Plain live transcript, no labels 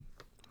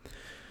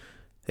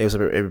Hey, what's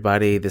up,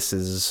 everybody? This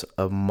is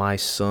my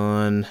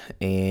son,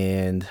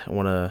 and I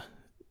want to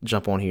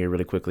jump on here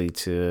really quickly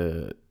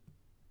to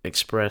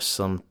express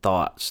some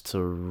thoughts,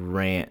 to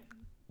rant,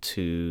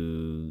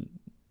 to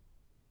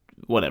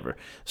whatever.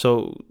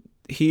 So,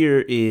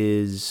 here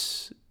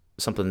is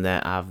something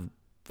that I've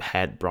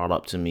had brought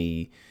up to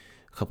me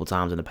a couple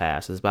times in the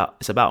past.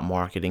 It's about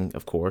marketing,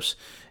 of course,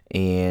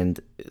 and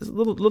it's a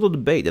little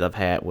debate that I've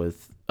had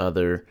with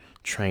other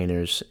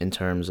trainers in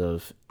terms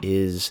of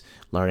is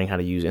learning how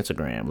to use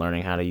Instagram,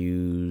 learning how to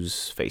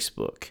use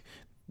Facebook,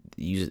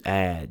 use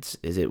ads,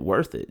 is it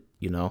worth it?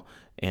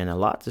 And a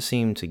lot to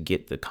seem to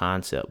get the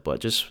concept,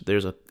 but just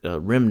there's a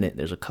remnant,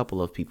 there's a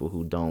couple of people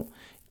who don't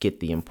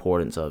get the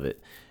importance of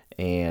it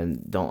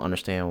and don't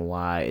understand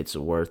why it's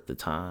worth the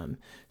time.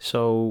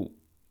 So,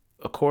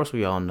 of course,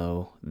 we all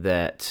know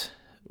that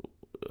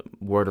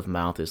word of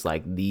mouth is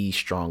like the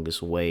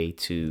strongest way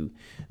to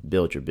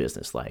build your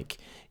business. Like,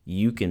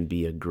 you can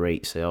be a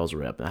great sales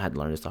rep. And I had to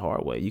learn this the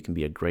hard way. You can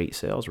be a great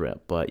sales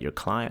rep, but your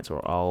clients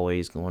are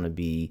always going to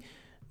be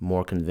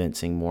more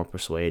convincing, more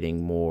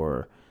persuading,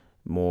 more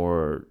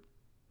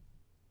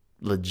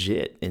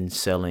legit in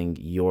selling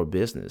your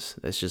business.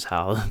 That's just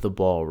how the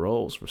ball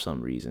rolls for some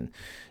reason.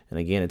 And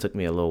again, it took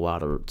me a little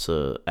while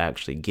to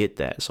actually get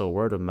that. So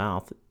word of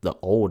mouth, the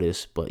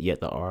oldest, but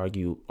yet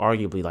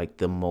arguably like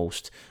the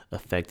most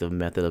effective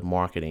method of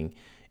marketing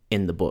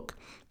in the book.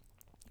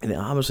 And it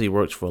obviously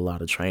works for a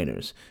lot of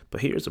trainers.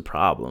 But here's the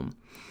problem.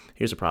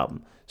 Here's the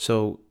problem.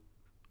 So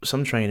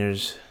some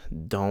trainers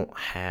don't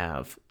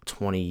have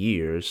 20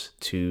 years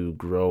to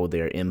grow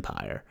their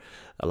empire.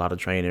 A lot of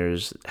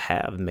trainers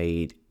have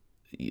made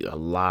a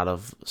lot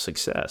of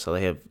success. So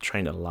they have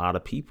trained a lot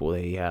of people.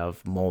 They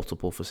have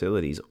multiple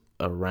facilities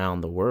around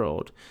the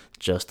world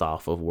just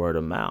off of word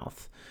of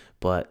mouth.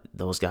 But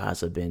those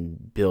guys have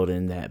been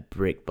building that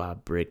brick by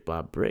brick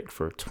by brick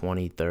for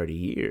 20, 30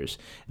 years.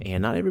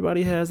 And not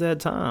everybody has that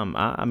time.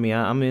 I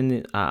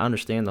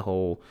understand the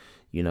whole,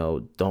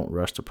 don't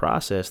rush the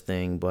process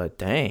thing, but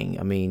dang,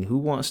 I mean, who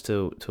wants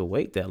to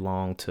wait that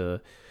long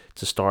to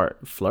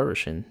start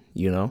flourishing?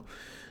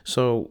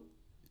 So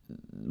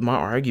my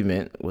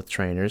argument with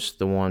trainers,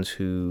 the ones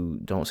who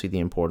don't see the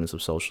importance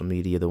of social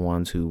media, the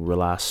ones who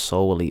rely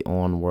solely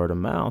on word of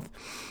mouth,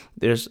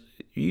 there's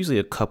usually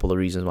a couple of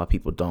reasons why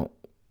people don't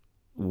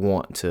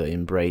want to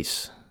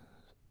embrace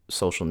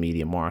social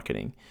media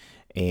marketing.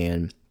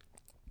 And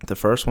the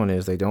first one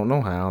is they don't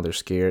know how, they're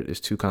scared,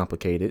 it's too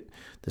complicated.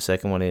 The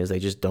second one is they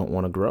just don't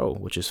want to grow,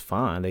 which is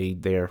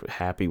fine. They're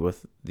happy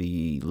with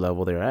the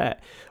level they're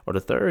at. Or the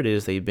third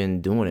is they've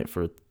been doing it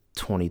for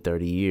 20,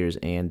 30 years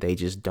and they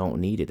just don't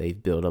need it.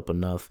 They've built up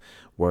enough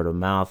word of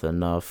mouth,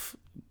 enough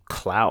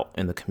clout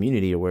in the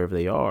community or wherever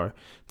they are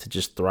to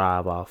just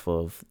thrive off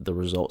of the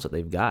results that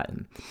they've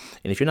gotten.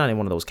 And if you're not in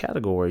one of those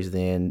categories,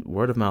 then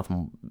word of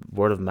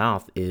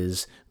mouth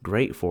is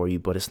great for you,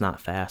 but it's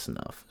not fast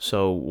enough.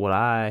 So what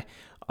I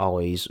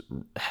always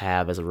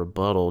have as a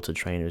rebuttal to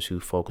trainers who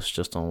focus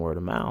just on word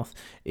of mouth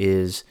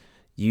is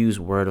use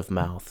word of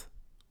mouth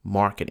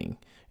marketing.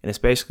 And it's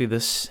basically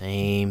the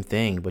same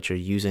thing, but you're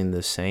using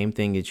the same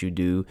thing that you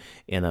do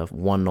in a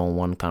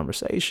one-on-one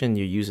conversation.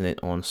 You're using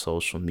it on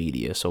social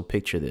media. So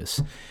picture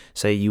this.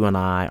 Say you and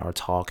I are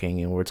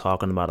talking and we're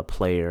talking about a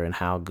player and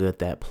how good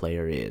that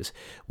player is.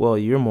 Well,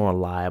 you're more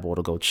liable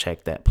to go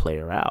check that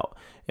player out,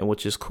 and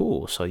which is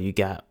cool. So you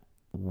got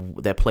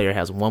that player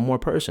has one more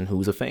person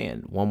who's a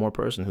fan, one more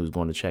person who's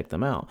going to check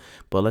them out.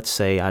 But let's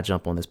say I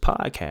jump on this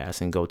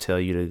podcast and go tell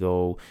you to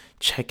go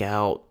check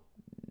out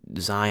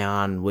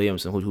Zion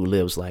Williamson, who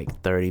lives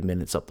like 30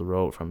 minutes up the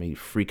road from me,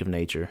 freak of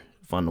nature,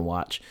 fun to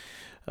watch.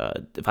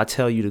 If I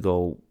tell you to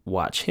go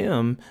watch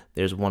him,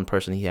 there's one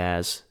person he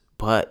has,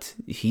 but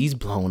he's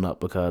blown up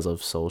because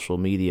of social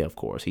media, of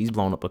course. He's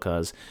blown up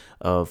because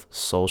of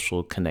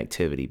social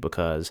connectivity,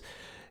 because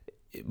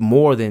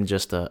more than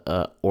just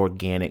a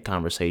organic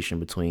conversation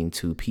between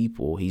two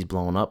people, he's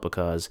blown up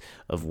because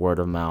of word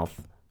of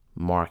mouth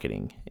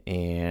marketing,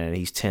 and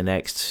he's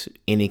 10x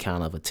any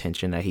kind of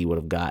attention that he would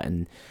have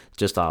gotten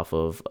just off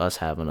of us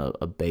having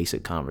a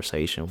basic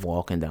conversation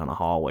walking down a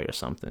hallway or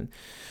something.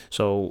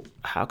 So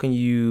how can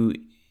you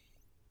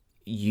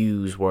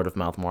use word of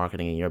mouth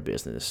marketing in your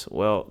business?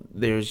 Well,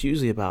 there's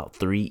usually about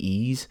 3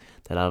 E's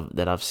that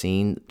I've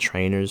seen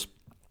trainers,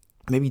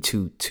 maybe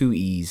two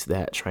E's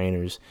that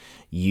trainers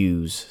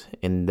use,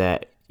 and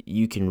that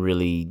you can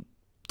really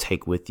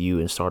take with you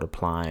and start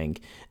applying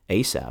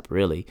ASAP,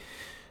 really.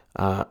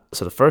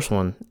 So the first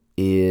one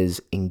is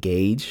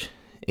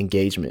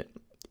engagement.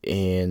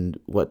 And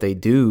what they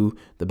do,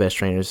 the best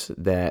trainers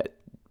that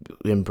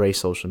embrace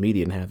social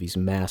media and have these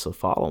massive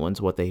followings,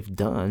 what they've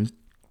done,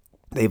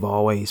 they've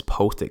always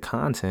posted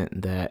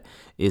content that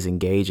is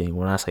engaging.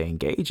 When I say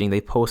engaging, they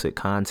posted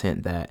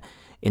content that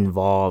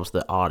involves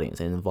the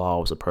audience, it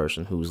involves the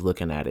person who's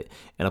looking at it.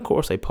 And of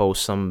course, they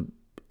post some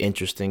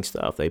interesting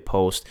stuff. They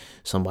post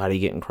somebody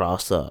getting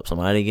crossed up,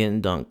 somebody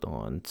getting dunked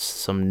on,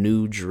 some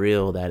new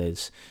drill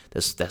that's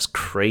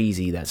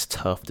crazy, that's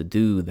tough to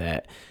do,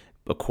 that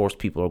of course,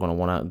 people are going to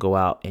want to go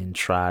out and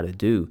try to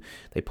do.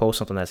 They post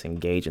something that's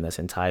engaging, that's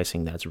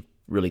enticing, that's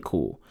really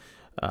cool.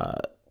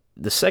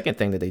 The second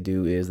thing that they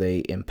do is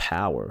they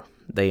empower.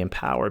 They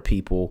empower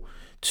people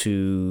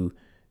to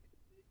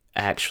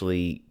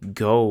actually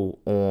go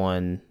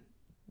on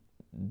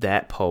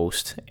that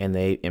post, and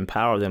they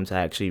empower them to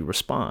actually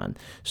respond.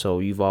 So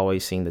you've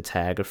always seen the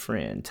tag a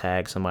friend,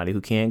 tag somebody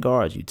who can't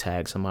guard you,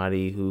 tag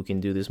somebody who can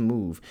do this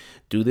move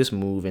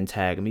and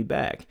tag me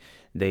back.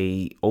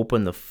 They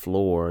open the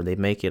floor, they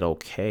make it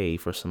okay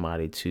for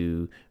somebody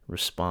to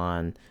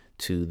respond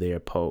to their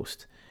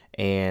post.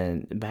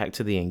 And back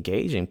to the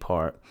engaging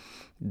part,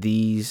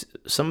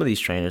 some of these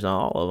trainers,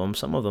 not all of them,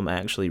 some of them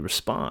actually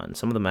respond.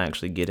 Some of them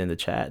actually get in the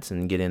chats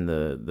and get in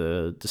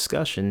the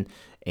discussion,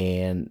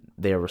 and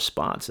they're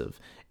responsive.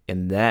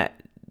 And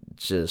that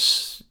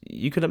just,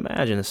 you could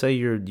imagine, say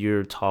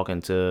you're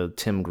talking to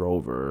Tim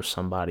Grover or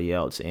somebody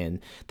else and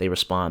they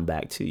respond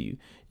back to you.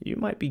 You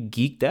might be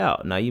geeked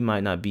out. Now, you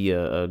might not be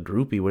a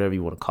groupie, whatever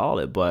you want to call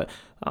it, but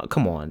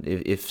come on.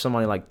 If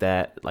somebody like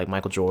that, like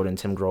Michael Jordan,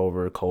 Tim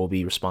Grover,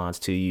 Kobe responds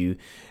to you,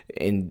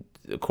 and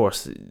of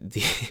course,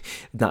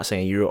 not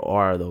saying you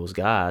are those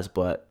guys,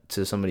 but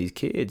to some of these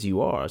kids,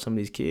 you are. Some of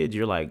these kids,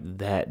 you're like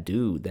that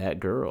dude, that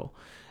girl.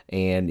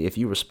 And if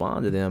you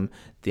respond to them,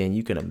 then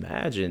you can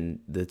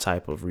imagine the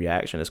type of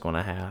reaction it's going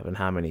to have and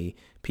how many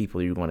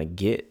people you're going to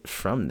get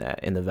from that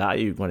and the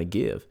value you're going to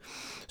give.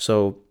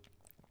 So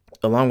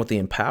along with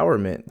the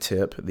empowerment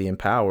tip, the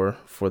empower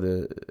for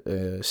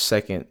the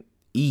second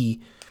E,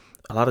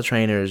 a lot of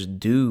trainers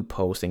do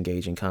post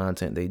engaging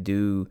content. They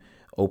do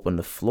open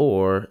the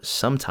floor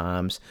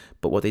sometimes,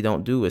 but what they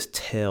don't do is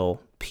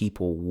tell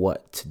people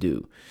what to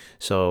do.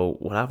 So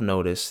what I've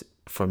noticed,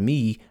 for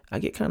me, I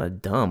get kind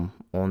of dumb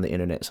on the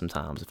internet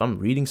sometimes. If I'm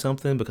reading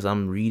something, because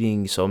I'm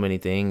reading so many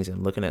things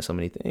and looking at so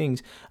many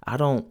things,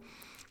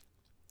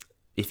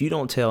 if you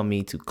don't tell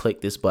me to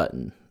click this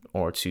button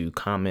or to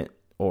comment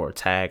or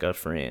tag a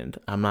friend,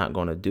 I'm not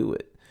going to do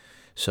it.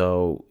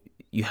 So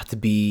you have to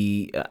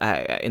be,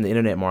 in the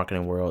internet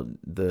marketing world,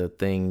 the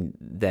thing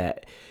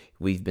that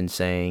we've been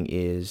saying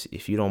is,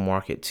 if you don't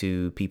market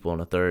to people on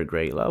a third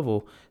grade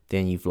level,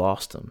 then you've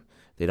lost them.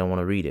 They don't want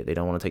to read it. They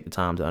don't want to take the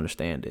time to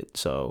understand it.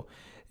 So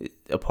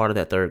a part of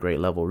that third grade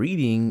level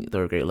reading,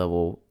 third grade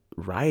level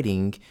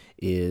writing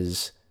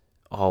is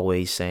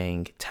always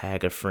saying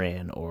tag a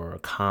friend or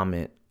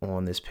comment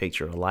on this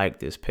picture or like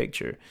this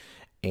picture.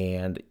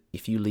 And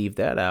if you leave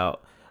that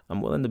out,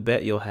 I'm willing to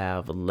bet you'll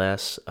have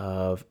less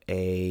of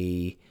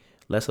a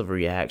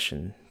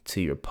reaction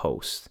to your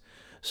post.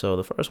 So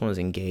the first one is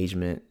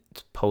engagement.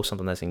 Post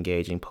something that's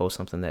engaging, post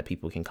something that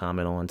people can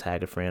comment on,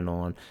 tag a friend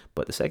on.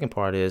 But the second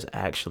part is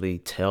actually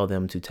tell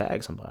them to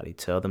tag somebody,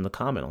 tell them to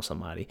comment on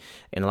somebody.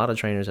 And a lot of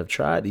trainers have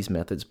tried these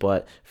methods,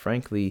 but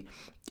frankly,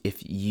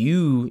 if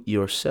you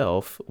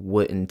yourself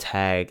wouldn't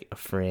tag a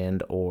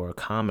friend or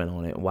comment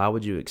on it, why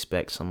would you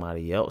expect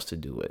somebody else to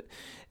do it?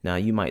 Now,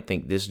 you might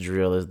think this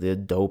drill is the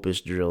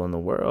dopest drill in the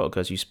world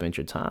because you spent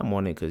your time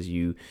on it, because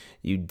you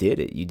did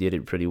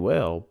it pretty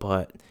well.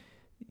 But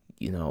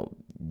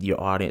your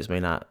audience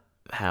may not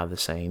have the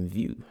same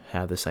view,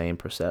 have the same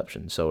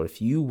perception. So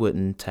if you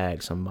wouldn't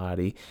tag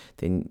somebody,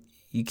 then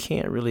you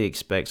can't really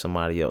expect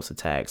somebody else to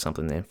tag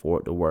something and for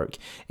it to work.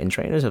 And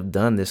trainers have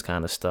done this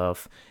kind of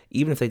stuff,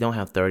 even if they don't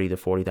have 30 to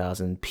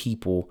 40,000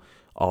 people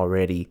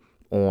already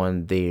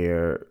on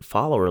their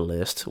follower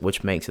list,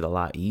 which makes it a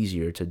lot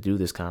easier to do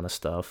this kind of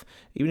stuff.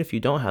 Even if you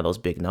don't have those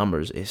big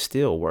numbers, it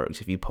still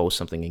works if you post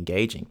something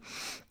engaging.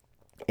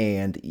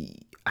 And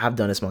I've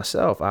done this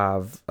myself.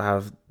 I've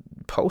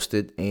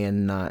posted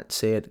and not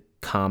said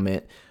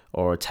comment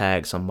or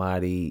tag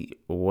somebody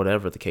or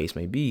whatever the case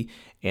may be,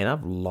 and I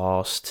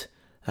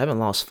haven't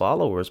lost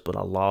followers, but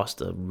I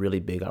lost a really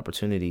big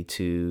opportunity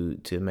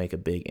to make a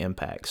big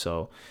impact.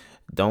 So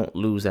don't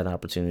lose that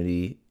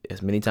opportunity.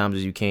 As many times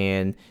as you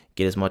can,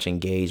 get as much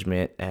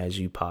engagement as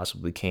you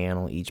possibly can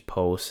on each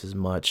post, as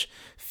much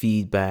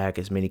feedback,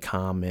 as many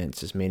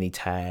comments, as many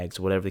tags,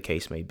 whatever the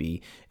case may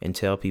be, and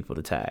tell people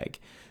to tag.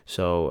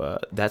 So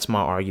that's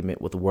my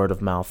argument with word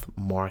of mouth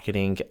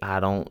marketing. I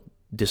don't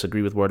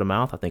disagree with word of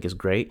mouth. I think it's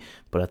great,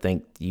 but I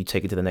think you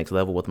take it to the next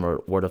level with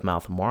word of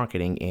mouth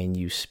marketing and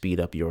you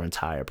speed up your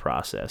entire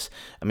process.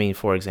 I mean,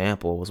 for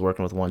example, I was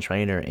working with one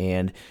trainer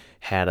and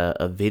had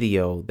a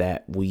video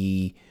that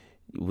we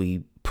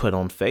put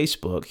on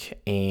Facebook,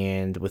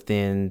 and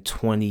within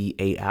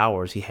 28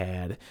 hours, he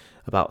had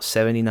about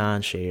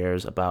 79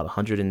 shares, about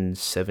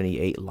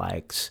 178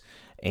 likes,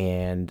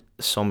 and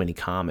so many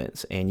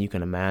comments. And you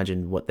can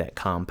imagine what that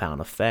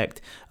compound effect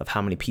of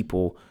how many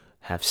people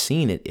have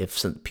seen it. If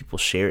some people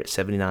share it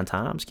 79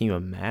 times, can you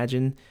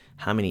imagine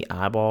how many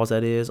eyeballs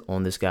that is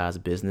on this guy's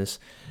business?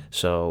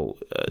 So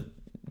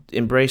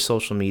embrace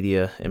social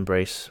media,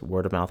 embrace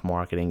word of mouth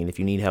marketing. And if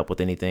you need help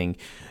with anything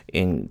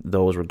in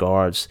those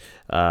regards,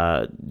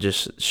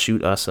 just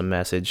shoot us a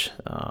message.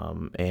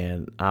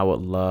 And I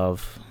would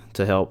love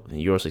to help.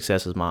 Your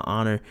success is my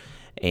honor.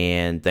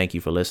 And thank you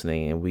for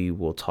listening. And we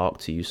will talk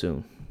to you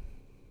soon.